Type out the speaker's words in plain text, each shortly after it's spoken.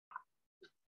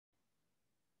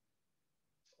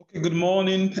Okay, good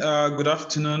morning, good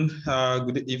afternoon,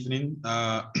 good evening,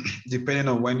 depending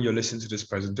on when you're listening to this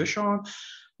presentation.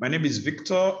 My name is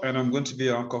Victor, and I'm going to be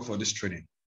your anchor for this training.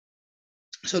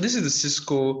 So this is the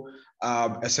Cisco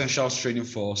Essentials training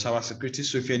for cybersecurity.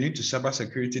 So if you're new to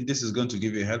cybersecurity, this is going to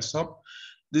give you a heads up.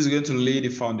 This is going to lay the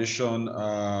foundation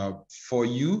for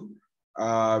you,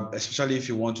 especially if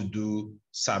you want to do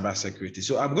cybersecurity.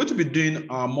 So I'm going to be doing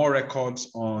more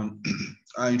records on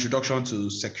introduction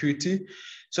to security.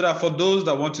 So that for those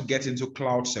that want to get into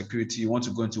cloud security, you want to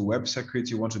go into web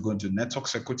security, you want to go into network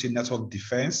security, network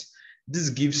defense, this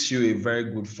gives you a very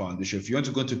good foundation. If you want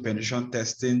to go into penetration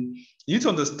testing, you need to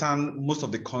understand most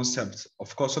of the concepts,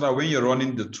 of course, so that when you're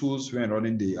running the tools, when you're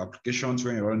running the applications,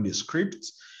 when you're running the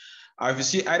scripts, if you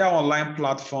see either online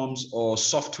platforms or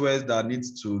softwares that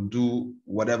needs to do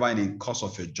whatever in the course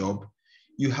of your job,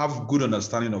 you have good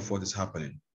understanding of what is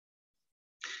happening.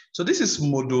 So this is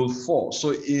module 4.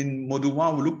 So in module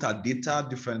 1, we looked at data,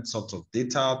 different sorts of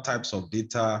data, types of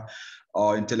data,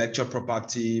 intellectual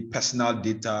property, personal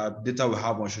data, data we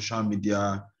have on social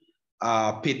media,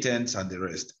 patents, and the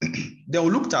rest. Then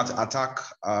we looked at attack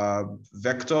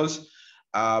vectors.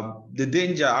 The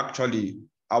danger, actually,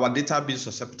 our data being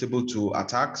susceptible to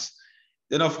attacks.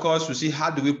 Then, of course, we see how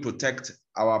do we protect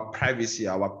our privacy,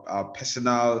 our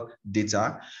personal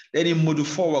data. Then in module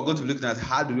 4, we're going to be looking at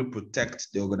how do we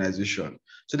protect the organization.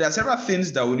 So there are several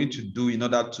things that we need to do in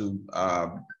order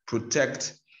to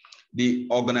protect the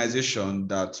organization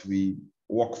that we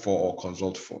work for or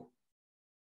consult for.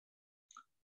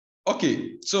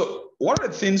 Okay, so one of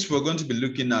the things we're going to be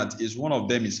looking at is one of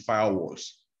them is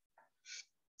firewalls.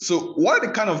 So what are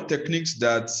the kind of techniques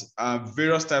that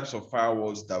various types of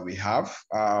firewalls that we have?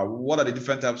 What are the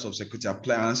different types of security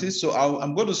appliances? So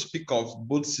I'm going to speak of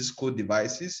both Cisco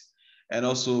devices and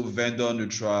also vendor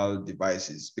neutral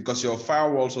devices, because your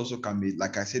firewalls also can be,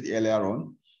 like I said earlier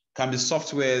on, can be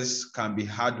softwares, can be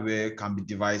hardware, can be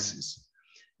devices.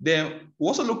 Then we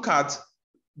also look at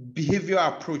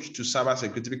behavioral approach to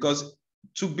cybersecurity, because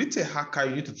to beat a hacker,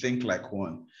 you need to think like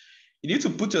one. You need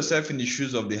to put yourself in the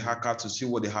shoes of the hacker to see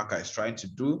what the hacker is trying to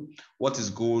do, what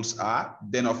his goals are.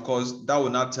 Then, of course, that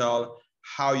will not tell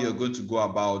how you're going to go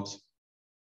about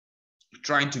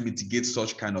trying to mitigate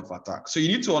such kind of attack. So you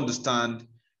need to understand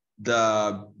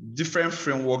the different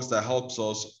frameworks that helps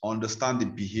us understand the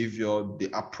behavior,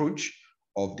 the approach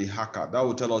of the hacker. That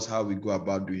will tell us how we go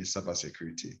about doing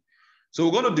cybersecurity. So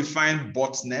we're going to define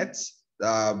botnets,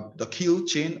 the kill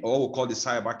chain, or what we call the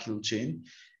cyber kill chain.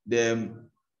 Then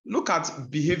look at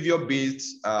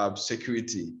behavior-based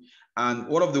security. And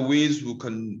one of the ways we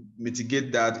can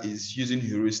mitigate that is using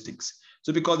heuristics.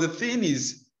 So because the thing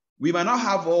is, we might not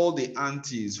have all the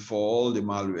antis for all the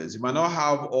malwares. We might not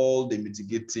have all the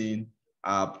mitigating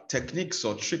techniques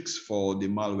or tricks for the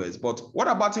malwares. But what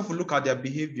about if we look at their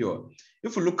behavior?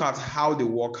 If we look at how they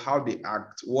work, how they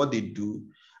act, what they do,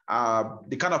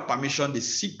 the kind of permission they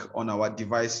seek on our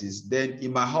devices, then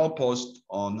it might help us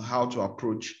on how to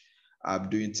approach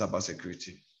doing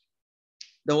cybersecurity.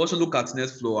 Then also look at net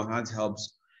flow and how it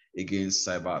helps against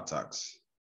cyber attacks.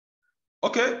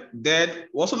 Okay, then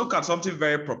we also look at something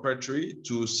very proprietary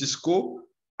to Cisco.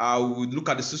 We look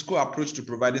at the Cisco approach to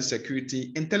providing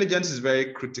security. Intelligence is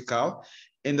very critical.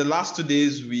 In the last 2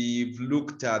 days, we've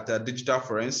looked at digital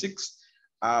forensics,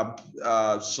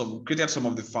 created some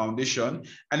of the foundation.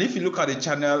 And if you look at the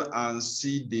channel and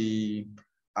see the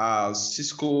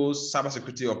Cisco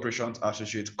Cybersecurity Operations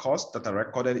Associate course that I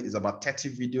recorded is about 30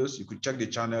 videos. You could check the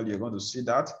channel, you're going to see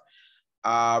that.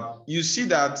 You see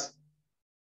that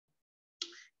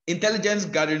intelligence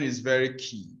gathering is very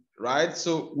key, right?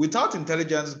 So without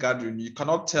intelligence gathering, you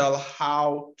cannot tell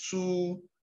how to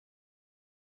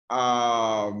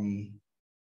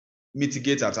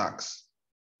mitigate attacks.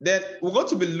 Then we're going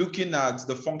to be looking at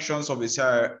the functions of the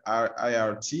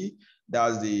IRT,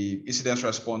 that's the incident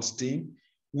response team,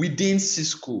 within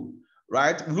Cisco,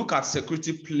 right? Look at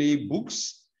security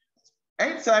playbooks.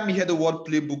 Anytime you hear the word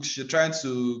playbooks, you're trying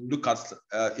to look at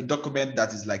a document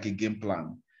that is like a game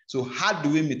plan. So how do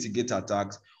we mitigate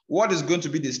attacks? What is going to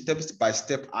be the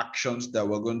step-by-step actions that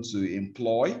we're going to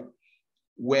employ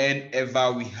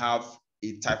whenever we have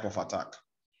a type of attack?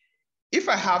 If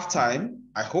I have time,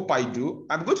 I hope I do,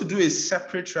 I'm going to do a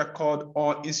separate record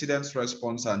on incident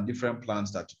response and different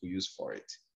plans that you can use for it.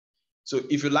 So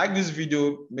if you like this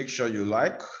video, make sure you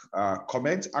like,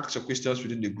 comment, ask your questions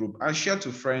within the group, and share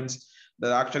to friends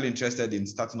that are actually interested in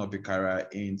starting up a career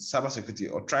in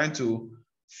cybersecurity or trying to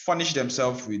furnish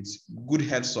themselves with good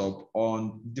heads up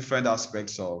on different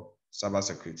aspects of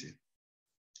cybersecurity.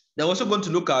 They're also going to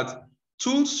look at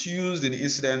tools used in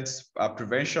incident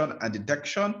prevention and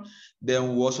detection.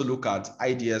 Then we also look at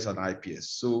IDS and IPS.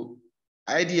 So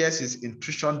IDS is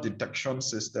intrusion detection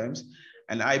systems,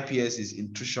 and IPS is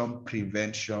intrusion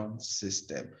prevention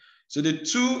system. So the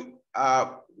two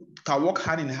can work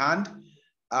hand in hand.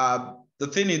 The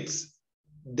thing is,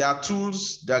 there are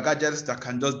tools, there are gadgets that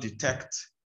can just detect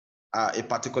a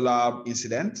particular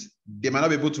incident. They might not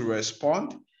be able to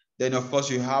respond. Then, of course,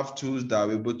 you have tools that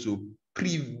are able to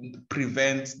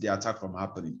prevent the attack from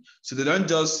happening. So they don't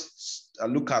just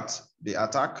look at the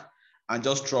attack and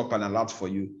just drop an alert for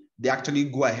you. They actually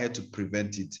go ahead to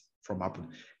prevent it from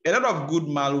happening. A lot of good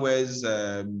malwares,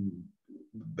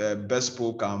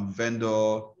 bespoke and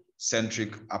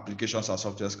vendor-centric applications and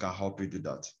softwares can help you do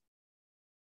that.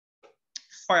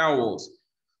 Firewalls.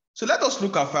 So let us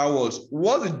look at firewalls.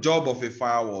 What's the job of a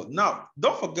firewall? Now,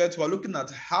 don't forget, we're looking at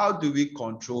how do we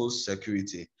control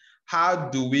security? How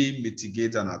do we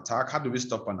mitigate an attack? How do we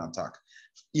stop an attack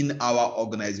in our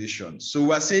organization? So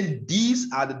we're saying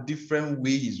these are the different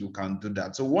ways you can do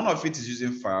that. So one of it is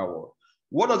using firewall.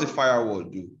 What does a firewall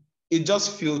do? It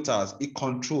just filters, it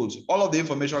controls all of the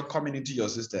information coming into your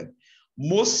system.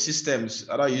 Most systems,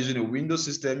 either using a Windows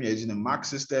system, you're using a Mac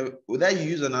system, whether you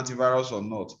use an antivirus or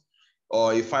not,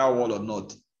 or a firewall or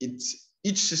not,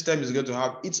 each system is going to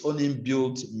have its own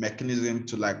inbuilt mechanism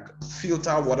to like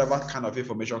filter whatever kind of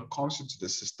information comes into the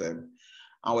system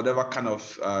and whatever kind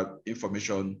of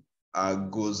information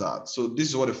goes out. So this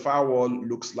is what a firewall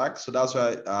looks like. So that's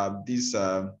why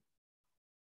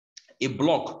a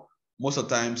block most of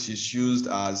the times is used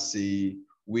as a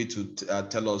way to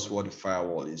tell us what the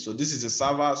firewall is. So this is a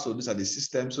server. So these are the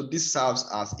systems. So this serves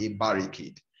as a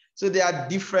barricade. So there are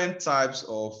different types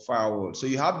of firewalls. So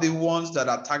you have the ones that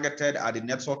are targeted at the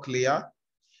network layer.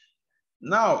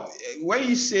 Now, when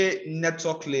you say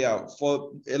network layer,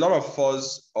 for a lot of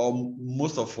us, or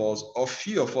most of us, or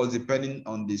few of us, depending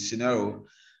on the scenario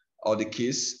or the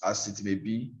case as it may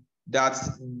be, that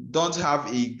don't have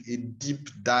a deep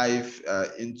dive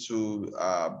into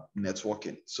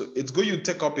networking. So it's good you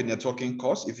take up a networking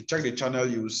course. If you check the channel,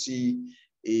 you will see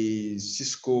a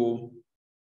Cisco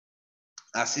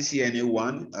CCNA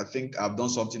 1. I think I've done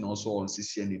something also on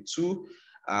CCNA 2.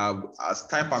 As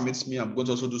time permits me, I'm going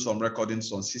to also do some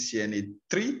recordings on CCNA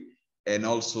 3 and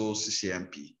also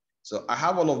CCNP. So I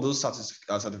have all of those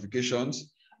certifications.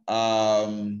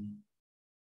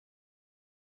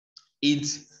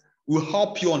 It will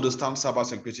help you understand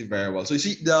cybersecurity very well. So you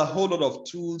see, there are a whole lot of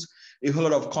tools, a whole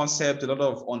lot of concepts, a lot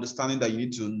of understanding that you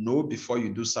need to know before you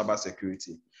do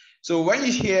cybersecurity. So when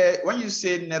you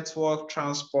say network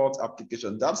transport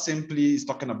application, that simply is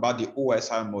talking about the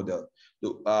OSI model,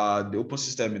 the Open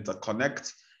System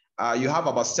Interconnect. You have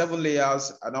about 7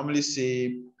 layers. I normally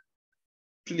say,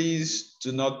 please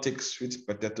do not take sweet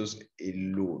potatoes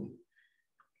alone.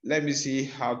 Let me see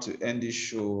how to end this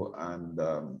show and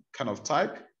kind of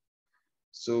type.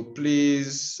 So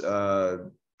please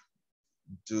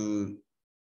do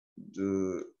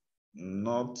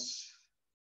not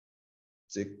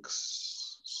take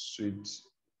sweet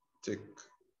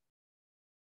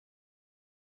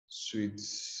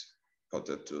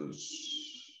potatoes.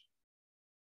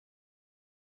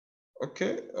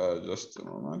 Okay, just a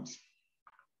moment.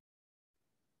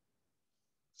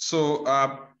 So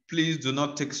please do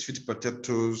not take sweet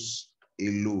potatoes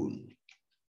alone,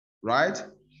 right?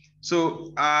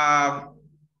 So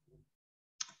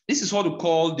this is what we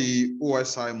call the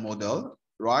OSI model,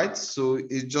 right? So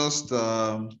it's just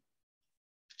a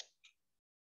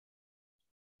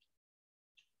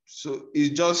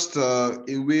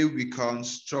way we can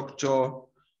structure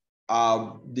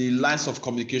the lines of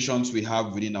communications we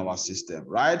have within our system,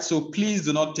 right? So please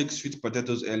do not take sweet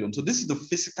potatoes alone. So this is the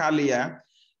physical layer,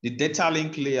 the data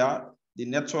link layer, the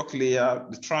network layer,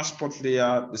 the transport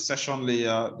layer, the session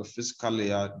layer, the physical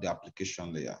layer, the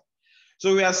application layer.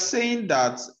 So we are saying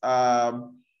that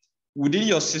within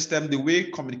your system, the way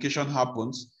communication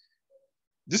happens,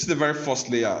 this is the very first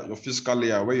layer, your physical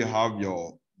layer, where you have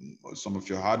some of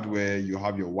your hardware, you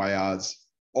have your wires,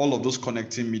 all of those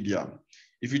connecting media.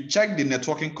 If you check the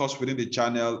networking course within the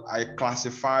channel, I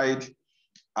classified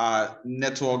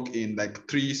network in like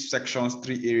 3 sections,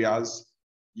 3 areas.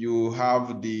 You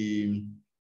have the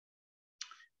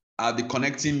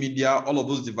connecting media, all of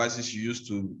those devices you use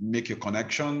to make a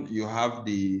connection. You have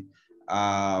the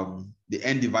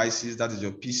end devices, that is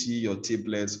your PC, your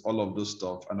tablets, all of those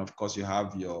stuff. And of course, you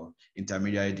have your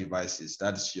intermediary devices.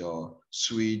 That's your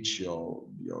switch, your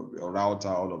router,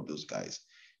 all of those guys.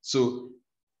 So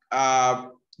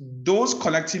those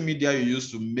connecting media you use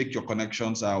to make your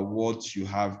connections are what you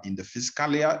have in the physical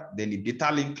layer. Then the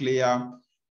data link layer,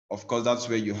 Of course, that's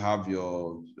where you have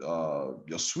your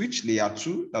switch, layer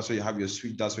 2. That's where you have your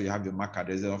switch. That's where you have your MAC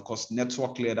address. And of course,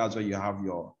 network layer, that's where you have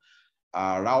your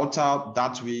router.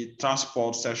 That way,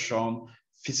 transport session,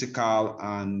 physical,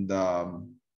 and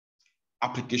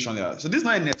application layer. So this is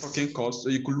not a networking course. So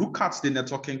you could look at the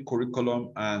networking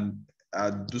curriculum and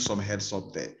do some heads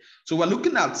up there. So we're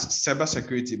looking at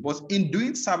cybersecurity, but in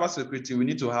doing cybersecurity, we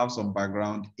need to have some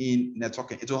background in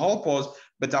networking. It will help us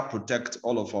better protect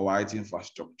all of our IT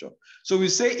infrastructure. So we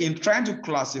say in trying to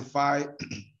classify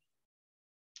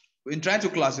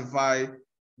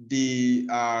the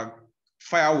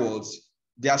firewalls,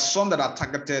 there are some that are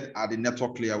targeted at the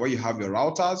network layer where you have your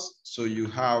routers. So you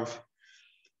have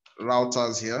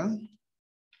routers here.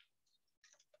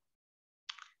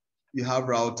 You have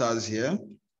routers here.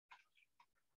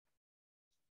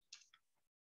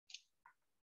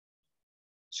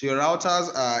 So your routers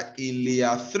are in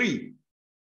layer 3.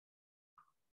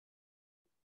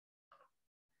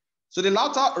 So the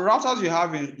routers you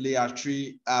have in layer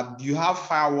 3, you have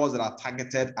firewalls that are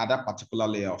targeted at that particular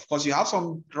layer. Of course, you have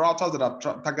some routers that are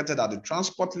targeted at the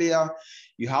transport layer.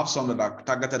 You have some that are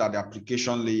targeted at the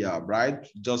application layer, right?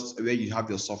 Just where you have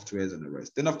your softwares and the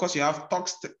rest. Then, of course, you have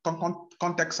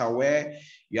context aware,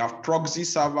 you have proxy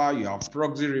server, you have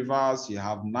proxy reverse, you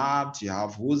have NAT, you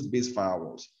have host-based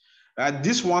firewalls. Right?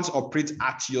 These ones operate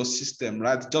at your system,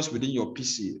 right? Just within your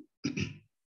PC.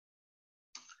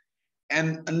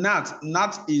 And NAT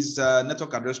is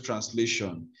network address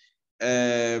translation.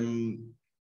 In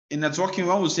networking,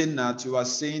 when we say NAT, we are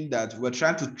saying that we're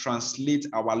trying to translate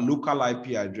our local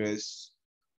IP address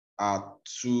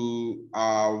to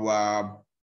our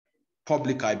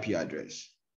public IP address,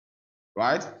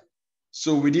 right?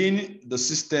 So within the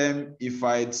system, if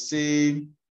I'd say,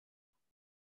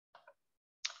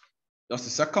 just a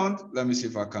second, let me see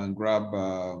if I can grab,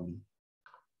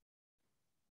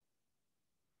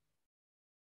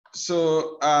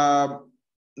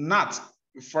 NAT,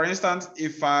 for instance,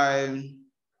 if I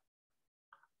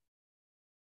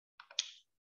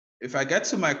get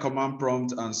to my command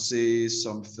prompt and say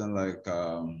something like,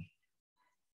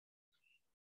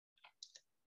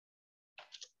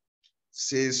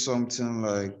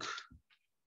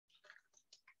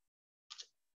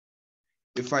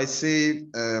 if I say,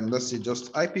 let's say just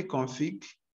IP config,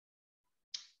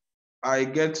 I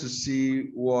get to see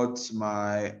what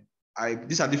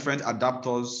these are different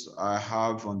adapters I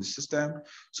have on the system.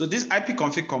 So this IP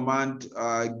config command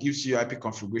gives you IP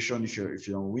configuration if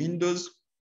you're on Windows.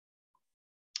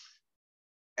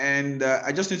 And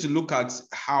I just need to look at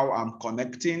how I'm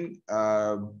connecting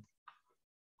to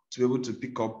be able to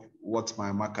pick up what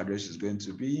my MAC address is going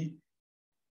to be.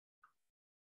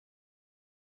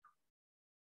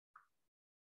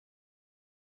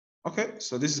 Okay,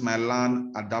 so this is my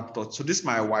LAN adapter. So this is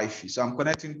my Wi-Fi. So I'm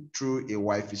connecting through a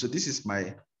Wi-Fi. So this is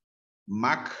my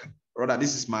MAC, rather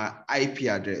this is my IP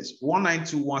address,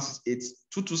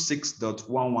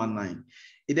 192.168.226.119.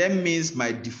 It then means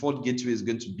my default gateway is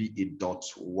going to be a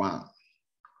 .1.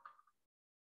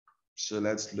 So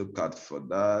let's look at for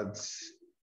that.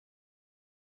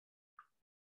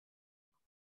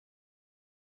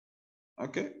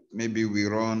 Okay, maybe we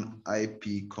run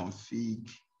IP config/all.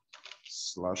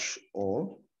 So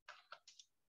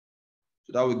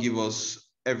that will give us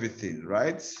everything,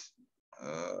 right?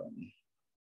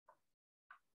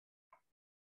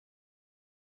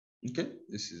 Okay,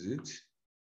 this is it.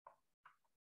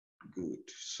 Good.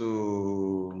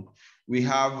 So we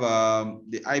have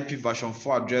the IP version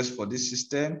 4 address for this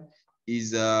system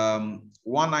is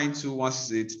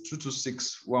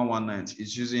 192.168.226.119.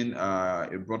 It's using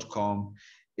a Broadcom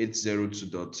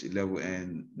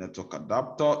 802.11n network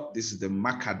adapter. This is the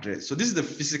MAC address. So this is the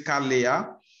physical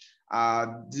layer.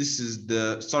 This is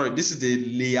the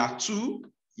layer 2.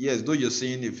 Yes, though you're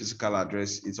seeing a physical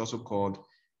address, it's also called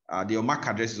your MAC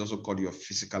address is also called your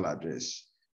physical address.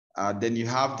 Then you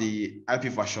have the IP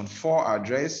version 4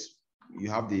 address. You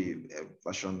have the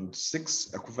version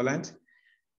 6 equivalent.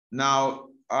 Now,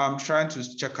 I'm trying to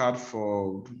check out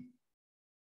for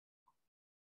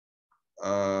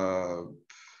I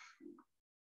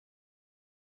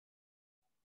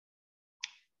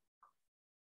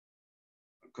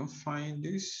can't find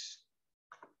this.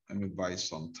 Let me buy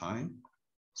some time.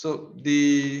 So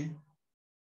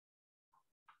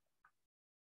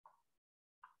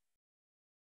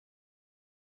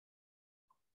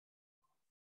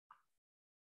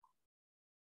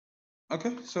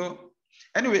okay, so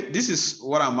anyway, this is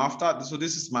what I'm after. So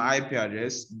this is my IP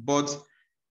address, but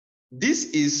this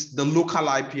is the local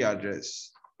IP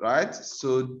address, right?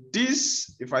 So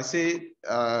this, if I say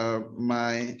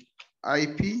my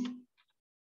IP,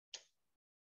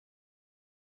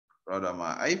 rather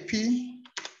my IP.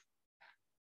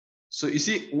 So you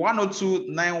see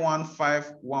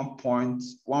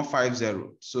 102.915.1.150.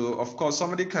 So of course,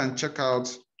 somebody can check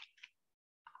out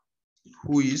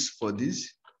who is for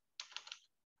this.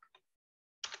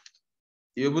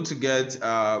 You're able to get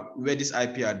where this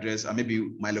IP address and maybe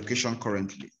my location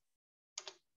currently,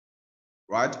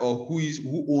 right? Or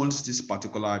who owns this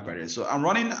particular IP address. So I'm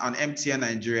running an MTN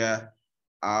Nigeria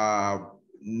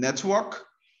network,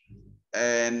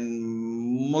 and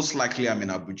most likely I'm in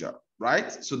Abuja, right?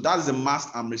 So that's the mast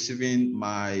I'm receiving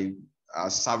my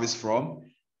service from,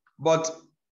 but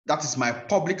that is my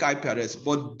public IP address.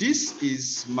 But this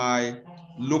is my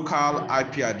local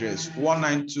IP address,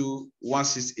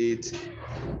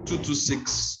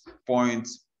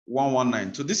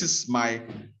 192.168.226.119. So this is my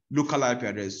local IP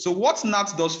address. So what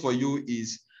NAT does for you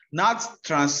is NAT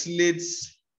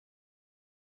translates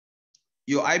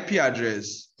your IP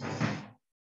address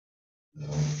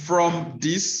from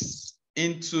this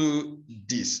into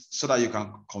this so that you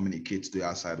can communicate to the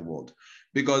outside world,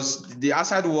 because the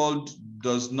outside world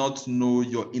does not know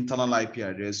your internal IP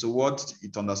address. So what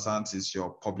it understands is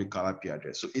your public IP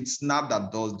address. So it's not that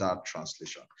does that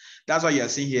translation. That's why you're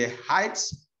seeing here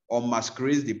hides or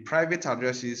masquerades the private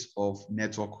addresses of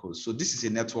network hosts. So this is a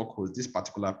network host, this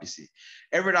particular PC.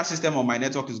 Every other system on my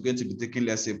network is going to be taking,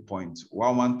 let's say,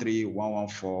 0.113,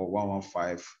 114,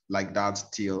 115, like that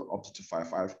till up to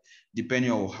 255,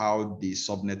 depending on how the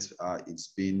subnet it's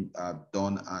been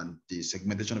done and the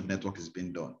segmentation of the network is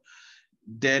being done.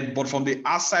 Then, but from the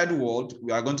outside world,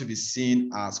 we are going to be seen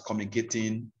as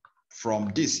communicating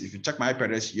from this. If you check my IP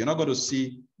address, you're not going to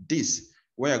see this.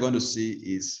 What you're going to see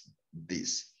is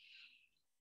this.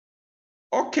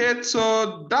 Okay,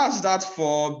 so that's that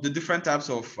for the different types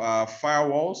of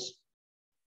firewalls.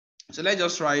 So let's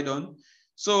just try it on.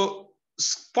 So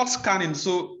port scanning.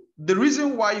 So the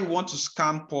reason why you want to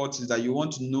scan ports is that you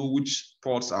want to know which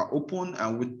ports are open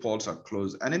and which ports are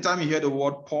closed. Anytime you hear the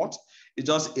word port, it's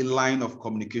just a line of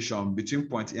communication between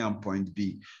point A and point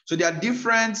B. So there are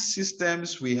different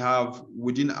systems we have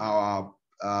within our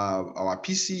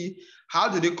PC. How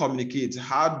do they communicate?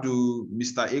 How do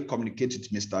Mr. A communicate with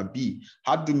Mr. B?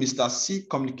 How do Mr. C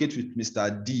communicate with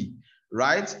Mr. D,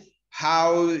 right?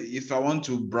 How, if I want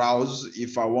to browse,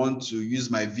 if I want to use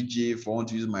my VGA, if I want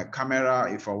to use my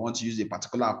camera, if I want to use a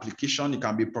particular application, it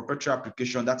can be a proprietary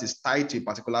application that is tied to a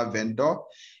particular vendor.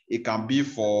 It can be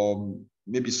for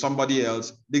maybe somebody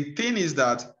else. The thing is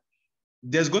that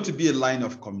there's going to be a line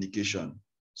of communication.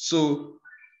 So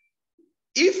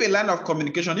if a line of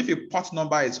communication, if a port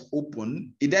number is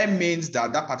open, it then means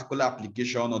that that particular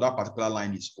application or that particular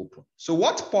line is open. So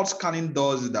what port scanning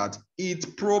does is that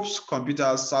it probes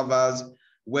computers, servers,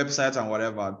 websites, and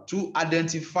whatever to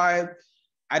identify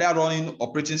either running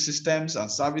operating systems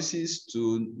and services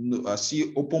to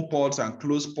see open ports and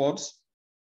closed ports,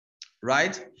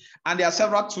 right? And there are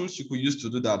several tools you could use to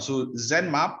do that. So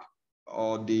ZenMap,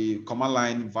 or the command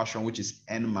line version, which is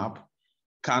Nmap,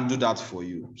 can do that for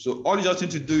you. So all you just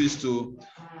need to do is to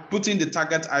put in the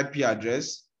target IP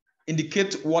address,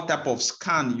 indicate what type of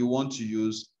scan you want to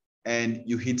use, and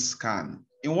you hit scan.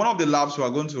 In one of the labs, we are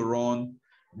going to run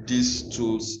these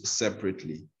tools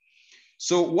separately.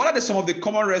 So what are some of the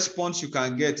common response you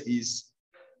can get is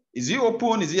it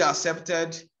open? Is it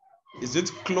accepted? Is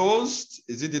it closed?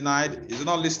 Is it denied? Is it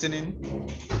not listening?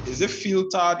 Is it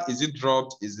filtered? Is it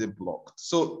dropped? Is it blocked?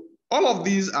 So all of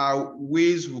these are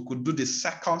ways we could do the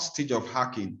second stage of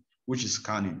hacking, which is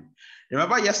scanning.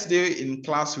 Remember yesterday in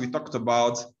class, we talked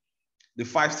about the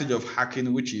 5 stages of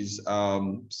hacking, which is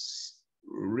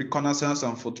reconnaissance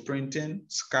and footprinting,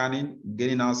 scanning,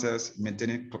 gaining access,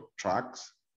 maintaining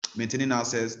tracks, maintaining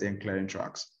access, then clearing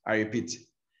tracks. I repeat,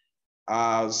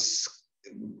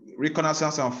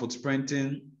 reconnaissance and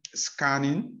footprinting,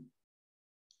 scanning,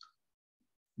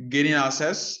 gaining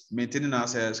access, maintaining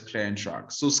access, clearing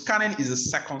tracks. So scanning is the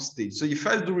second stage. So you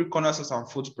first do reconnaissance and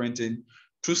footprinting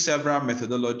through several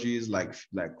methodologies like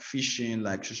phishing,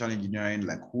 like social engineering,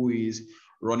 like WHOIS,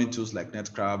 running tools like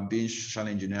Netcraft, doing social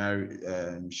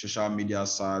engineering, social media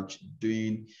search,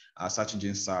 doing search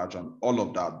engine search, and all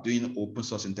of that, doing open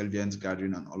source intelligence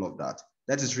gathering and all of that.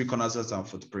 That is reconnaissance and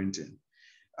footprinting.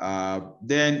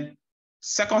 Then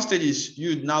second stage is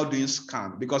you now doing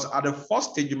scan, because at the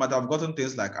first stage, you might have gotten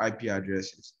things like IP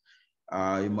addresses.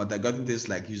 You might have gotten things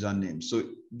like usernames. So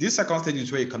this second stage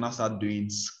is where you can now start doing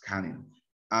scanning,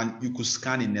 and you could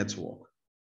scan a network.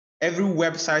 Every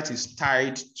website is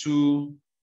tied to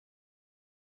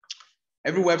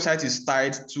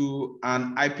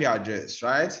an IP address,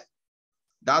 right?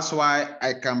 That's why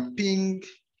I can ping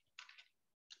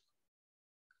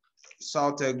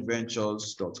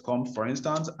southechventures.com, for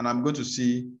instance, and I'm going to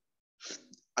see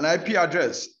an IP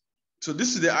address. So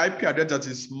this is the IP address that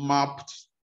is mapped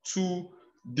to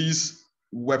this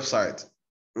website,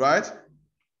 right?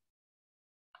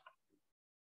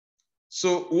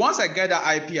 So once I get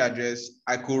that IP address,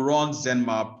 I could run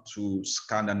ZenMap to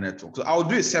scan the network. So I'll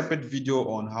do a separate video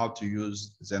on how to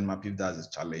use ZenMap if that's a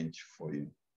challenge for you.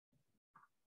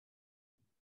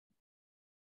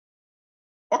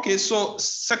 Okay, so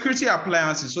security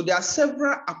appliances. So there are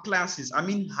several appliances,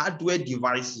 hardware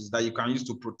devices that you can use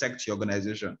to protect your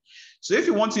organization. So if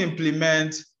you want to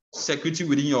implement security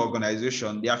within your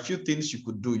organization, there are a few things you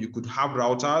could do. You could have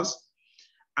routers,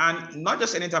 and not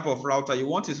just any type of router. You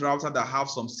want a router that have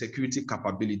some security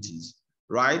capabilities,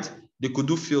 right? They could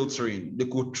do filtering. They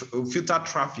could filter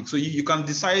traffic. So you can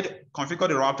decide, configure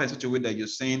the router in such a way that you're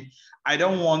saying, I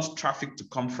don't want traffic to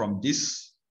come from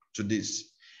this to this.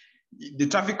 The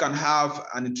traffic can have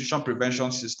an intrusion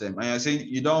prevention system. And you're saying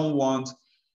you don't want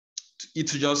it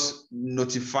to just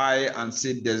notify and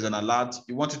say there's an alert.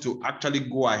 You want it to actually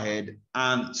go ahead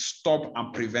and stop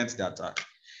and prevent the attack.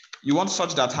 You want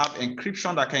such that have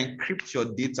encryption that can encrypt your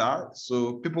data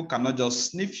so people cannot just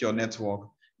sniff your network,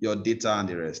 your data, and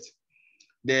the rest.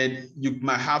 Then you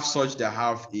might have such that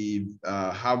have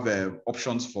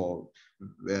options for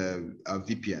a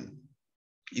VPN.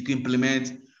 You can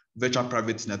implement virtual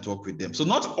private network with them. So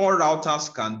not all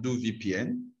routers can do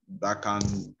VPN that can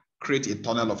create a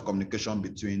tunnel of communication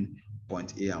between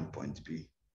point A and point B.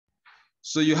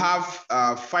 So you have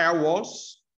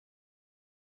firewalls,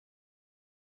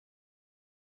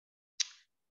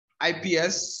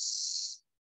 IPS,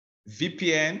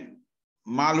 VPN,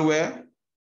 malware,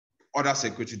 other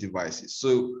security devices.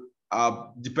 So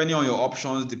depending on your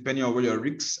options, depending on where your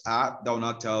risks are, that will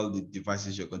not tell the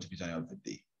devices you're going to be using of the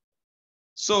day.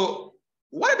 So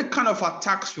what are the kind of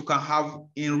attacks you can have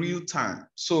in real time?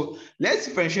 So let's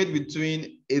differentiate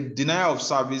between a denial of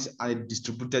service and a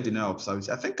distributed denial of service.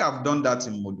 I think I've done that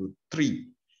in module 3.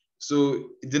 So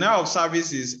denial of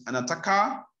service is an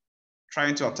attacker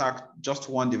trying to attack just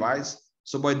one device.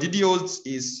 So by DDoS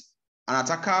is an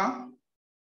attacker,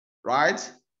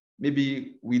 right?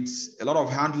 Maybe with a lot of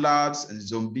handlers and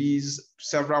zombies,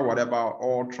 several whatever,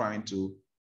 all trying to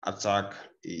attack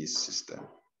a system.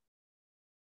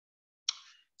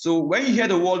 So when you hear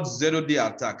the word zero-day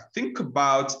attack, think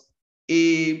about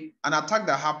an attack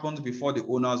that happens before the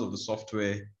owners of the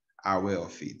software are aware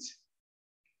of it.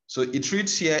 So it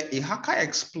reads here, a hacker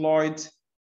exploits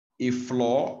a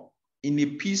flaw in a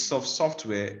piece of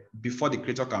software before the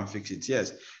creator can fix it.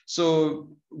 Yes. So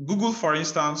Google, for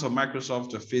instance, or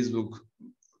Microsoft or Facebook,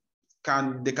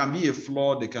 there can be a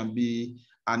flaw, there can be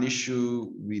an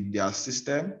issue with their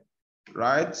system,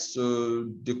 right? So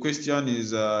the question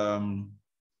is,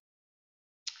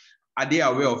 are they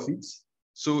aware of it?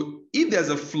 So if there's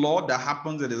a flaw that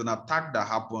happens, there's an attack that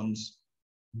happens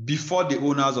before the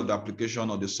owners of the application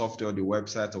or the software or the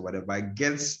website or whatever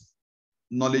gets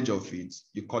knowledge of it,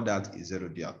 you call that a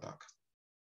zero-day attack.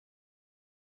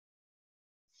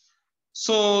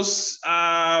 So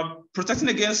protecting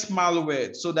against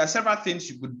malware. So there are several things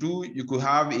you could do. You could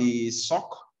have a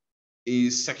SOC, a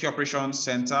Secure Operations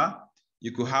Center.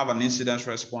 You could have an incident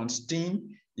response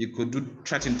team. You could do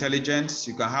threat intelligence.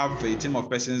 You can have a team of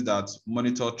persons that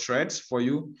monitor threats for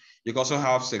you. You can also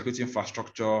have security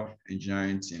infrastructure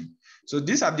engineering team. So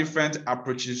these are different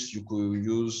approaches you could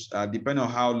use depending on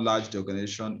how large the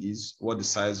organization is, what the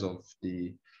size of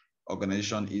the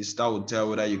organization is. That will tell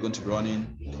whether you're going to be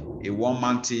running a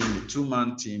one-man team, a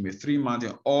two-man team, a three-man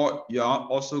team, or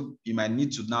you might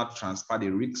need to now transfer the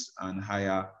risks and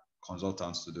hire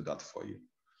consultants to do that for you.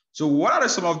 So what are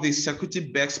some of the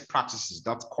security best practices?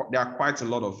 There are quite a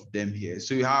lot of them here.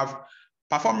 So you have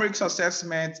perform risk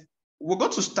assessment. We're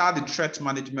going to start the threat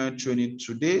management training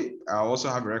today. I also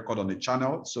have a record on the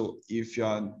channel. So if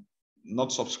you're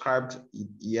not subscribed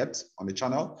yet on the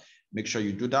channel, make sure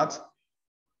you do that.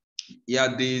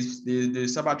 Yeah, the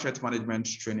cyber threat management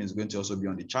training is going to also be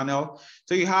on the channel.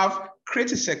 So you have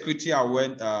create a security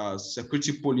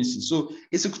policy. So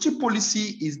a security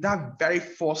policy is that very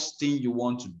first thing you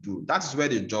want to do. That's where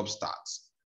the job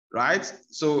starts, right?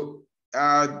 So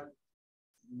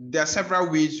there are several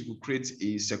ways you could create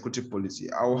a security policy.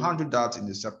 I will handle that in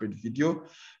a separate video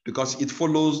because it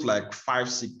follows like 5,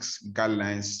 6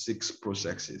 guidelines, 6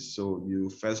 processes. So you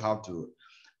first have to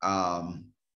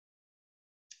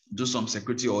do some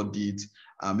security audit,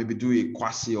 maybe do a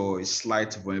quasi or a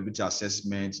slight vulnerability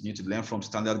assessment. You need to learn from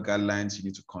standard guidelines. You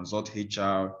need to consult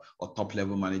HR or top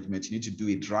level management. You need to do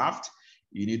a draft.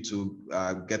 You need to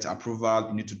get approval.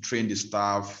 You need to train the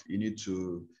staff. You need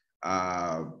to,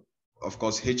 of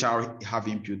course, HR have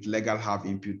input, legal have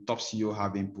input, top CEO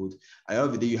have input. At the end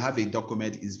of the day, you have a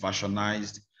document is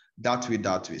versionized that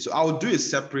way. So I will do a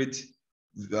separate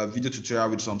video tutorial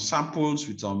with some samples,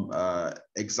 with some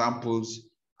examples,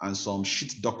 and some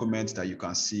sheet documents that you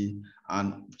can see,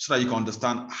 and so that you can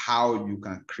understand how you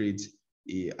can create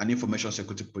an information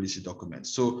security policy document.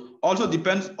 So also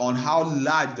depends on how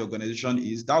large the organization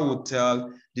is. That will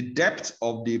tell the depth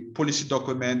of the policy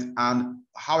document and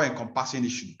how encompassing it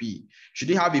should be.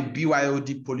 Should it have a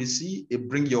BYOD policy, a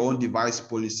bring your own device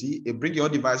policy? A bring your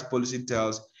own device policy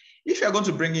tells if you're going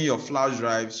to bring in your flash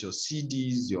drives, your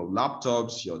CDs, your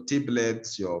laptops, your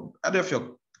tablets, any of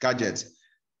your gadgets,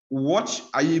 what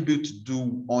are you able to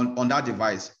do on that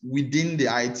device within the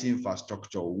IT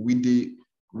infrastructure, with the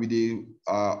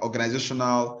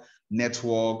organizational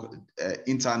network,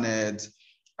 internet,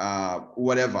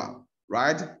 whatever,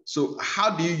 right? So how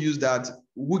do you use that?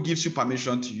 Who gives you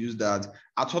permission to use that?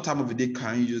 At what time of the day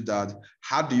can you use that?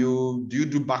 How do you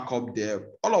do backup there?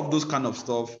 All of those kind of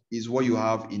stuff is what you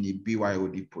have in a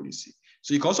BYOD policy.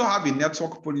 So you can also have a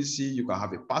network policy, you can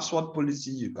have a password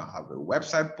policy, you can have a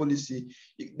website policy.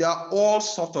 There are all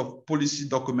sorts of policy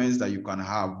documents that you can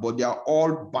have, but they are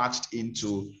all batched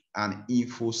into an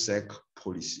InfoSec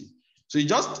policy. So it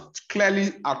just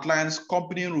clearly outlines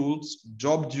company rules,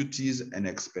 job duties, and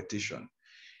expectation.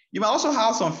 You might also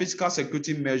have some physical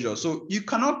security measures. So you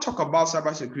cannot talk about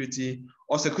cybersecurity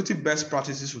or security best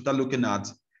practices without looking at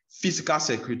physical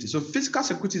security. So physical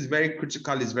security is very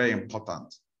critical, is very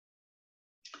important.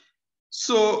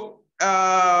 So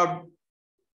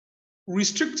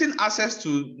restricting access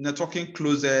to networking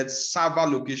closets, server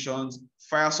locations,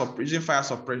 using fire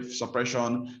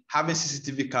suppression, having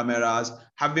CCTV cameras,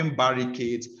 having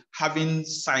barricades, having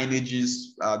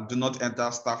signages, do not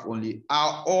enter, staff only,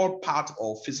 are all part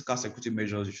of physical security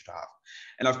measures you should have.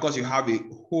 And of course, you have a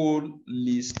whole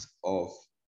list of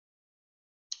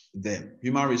them.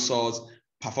 Human resource,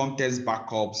 perform test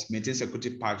backups, maintain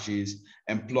security patches,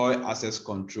 employ access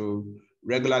control,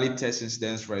 regularly test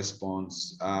incident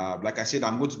response. Like I said,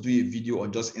 I'm going to do a video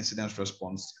on just incident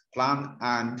response, plan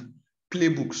and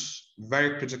playbooks,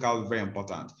 very critical, very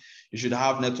important. You should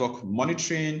have network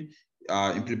monitoring,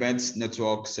 implement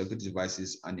network security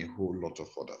devices, and a whole lot of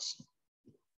others.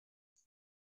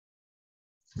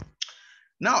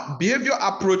 Now, behavior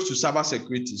approach to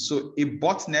cybersecurity. So a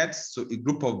botnet, so a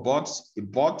group of bots, a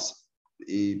bot,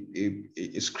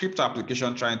 a script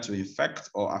application trying to infect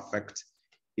or affect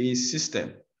a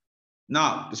system.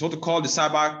 Now, it's what we call the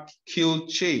cyber kill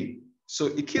chain. So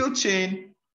a kill chain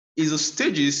is the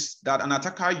stages that an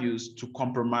attacker uses to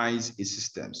compromise a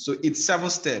system. So it's 7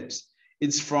 steps.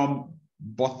 It's from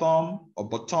bottom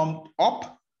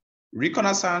up,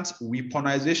 reconnaissance,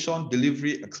 weaponization,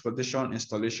 delivery, exploitation,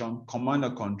 installation, command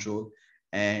and control,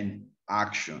 and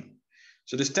action.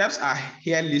 So the steps are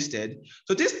here listed.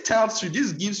 So this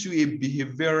gives you a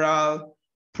behavioral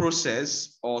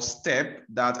process or step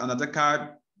that an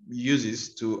attacker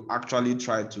uses to actually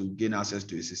try to gain access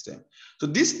to a system. So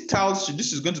this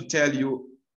is going to tell you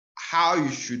how you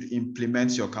should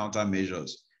implement your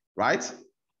countermeasures, right?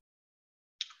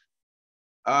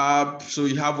 So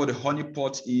you have what a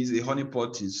honeypot is. A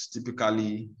honeypot is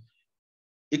typically,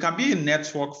 it can be a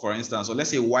network, for instance, or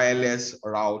let's say a wireless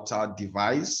router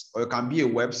device, or it can be a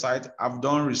website. I've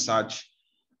done research.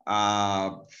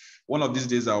 One of these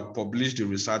days I'll publish the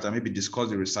research and maybe discuss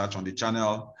the research on the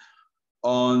channel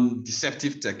on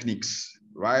deceptive techniques,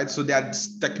 right? So there are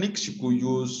techniques you could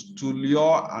use to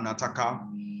lure an attacker.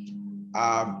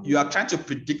 You are trying to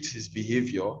predict his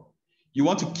behavior. You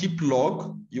want to keep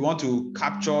log, you want to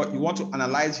capture, you want to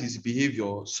analyze his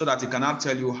behavior so that he cannot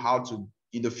tell you how to,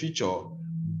 in the future,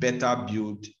 better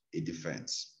build a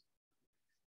defense.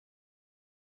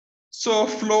 So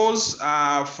flows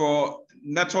for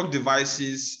network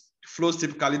devices, flows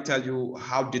typically tell you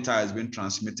how data has been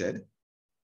transmitted.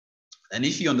 And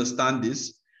if you understand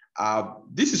this,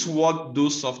 this is what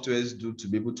those softwares do to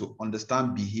be able to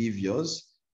understand behaviors,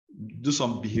 do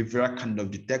some behavioral kind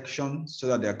of detection so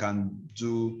that they can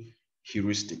do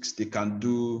heuristics. They can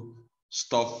do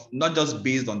stuff, not just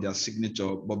based on their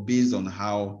signature, but based on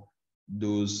how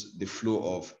the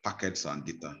flow of packets and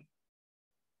data.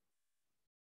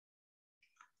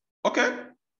 Okay,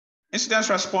 incident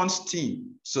response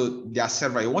team. So there are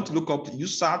several. You want to look up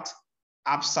USAT,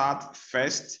 AppSat,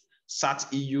 FIRST, SAT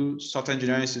EU, Software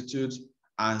Engineering Institute,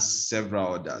 and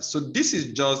several others. So this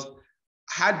is just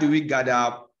how do we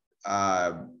gather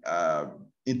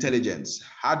intelligence?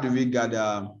 How do we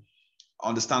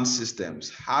understand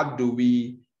systems? How do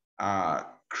we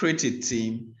create a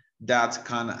team that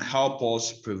can help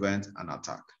us prevent an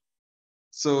attack?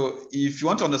 So if you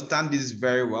want to understand this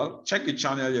very well, check the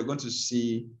channel. You're going to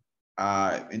see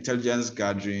intelligence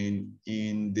gathering,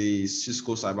 in the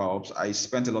Cisco CyberOps. I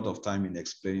spent a lot of time in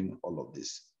explaining all of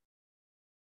this.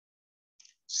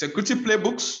 Security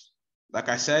playbooks, like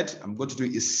I said, I'm going to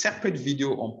do a separate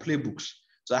video on playbooks.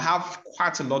 So I have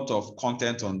quite a lot of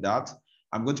content on that.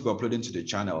 I'm going to be uploading to the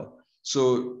channel.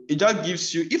 So it just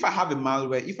gives you, if I have a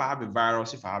malware, if I have a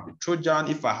virus, if I have a Trojan,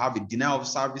 if I have a denial of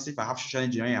service, if I have social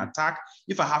engineering attack,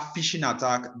 if I have phishing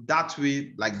attack, that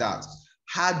way, like that,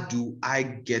 how do I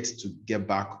get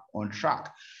back on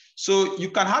track? So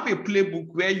you can have a playbook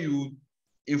where you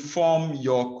inform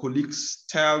your colleagues,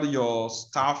 tell your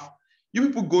staff, you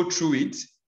people go through it,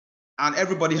 and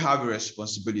everybody have a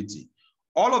responsibility.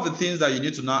 All of the things that you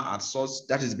need to know at source,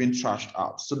 that is being trashed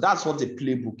out. So that's what a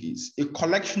playbook is, a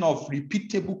collection of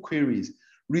repeatable queries,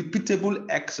 repeatable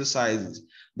exercises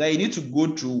that you need to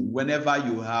go through whenever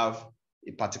you have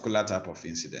a particular type of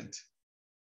incident.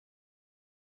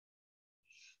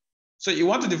 So you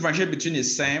want to differentiate between a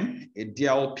SIEM, a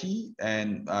DLP,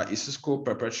 and a Cisco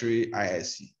proprietary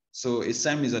ISC. So a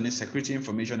SIEM is a security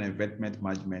information environment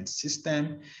management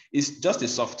system. It's just a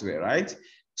software, right?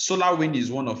 SolarWinds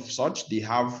is one of such. They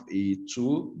have a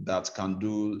tool that can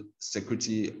do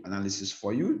security analysis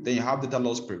for you. Then you have data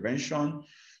loss prevention.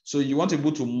 So you want to be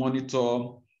able to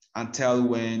monitor and tell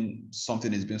when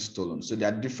something is being stolen. So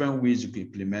there are different ways you can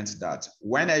implement that.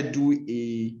 When I do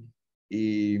a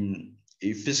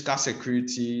physical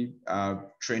security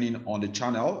training on the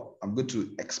channel, I'm going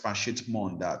to expatiate more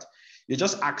on that. You're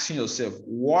just asking yourself,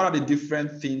 what are the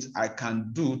different things I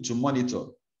can do to monitor?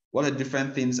 What are the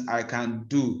different things I can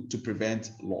do to prevent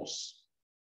loss?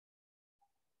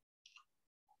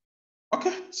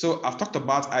 Okay, so I've talked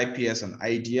about IPS and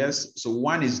IDS. So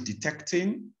one is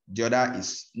detecting, the other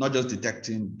is not just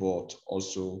detecting, but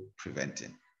also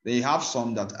preventing. Then you have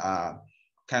some that are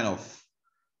kind of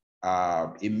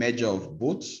a measure of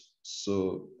both.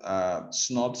 So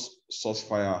SNOT,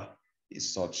 Sourcefire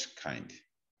is such kind.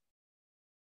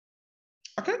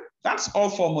 Okay, that's all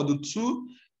for module 2.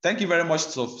 Thank you very much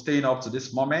for staying up to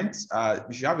this moment.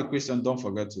 If you have a question, don't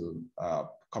forget to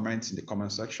comment in the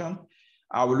comment section.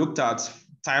 We looked at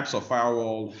types of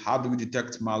firewall, how do we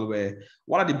detect malware,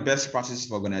 what are the best practices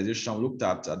for organization. We looked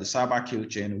at the cyber kill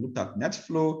chain, we looked at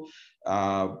NetFlow,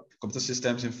 computer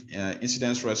systems,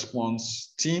 incident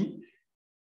response team,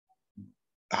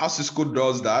 how Cisco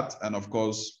does that, and of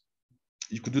course,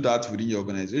 you could do that within your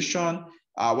organization.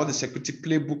 What the security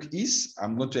playbook is.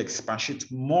 I'm going to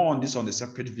expatiate more on this on the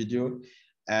separate video,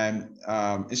 and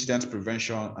incident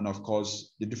prevention, and of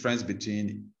course, the difference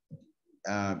between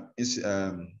IDS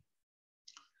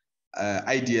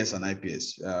and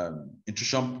IPS,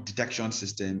 intrusion detection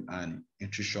system and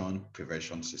intrusion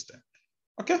prevention system.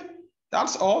 Okay,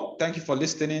 that's all. Thank you for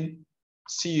listening.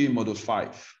 See you in module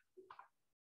 5.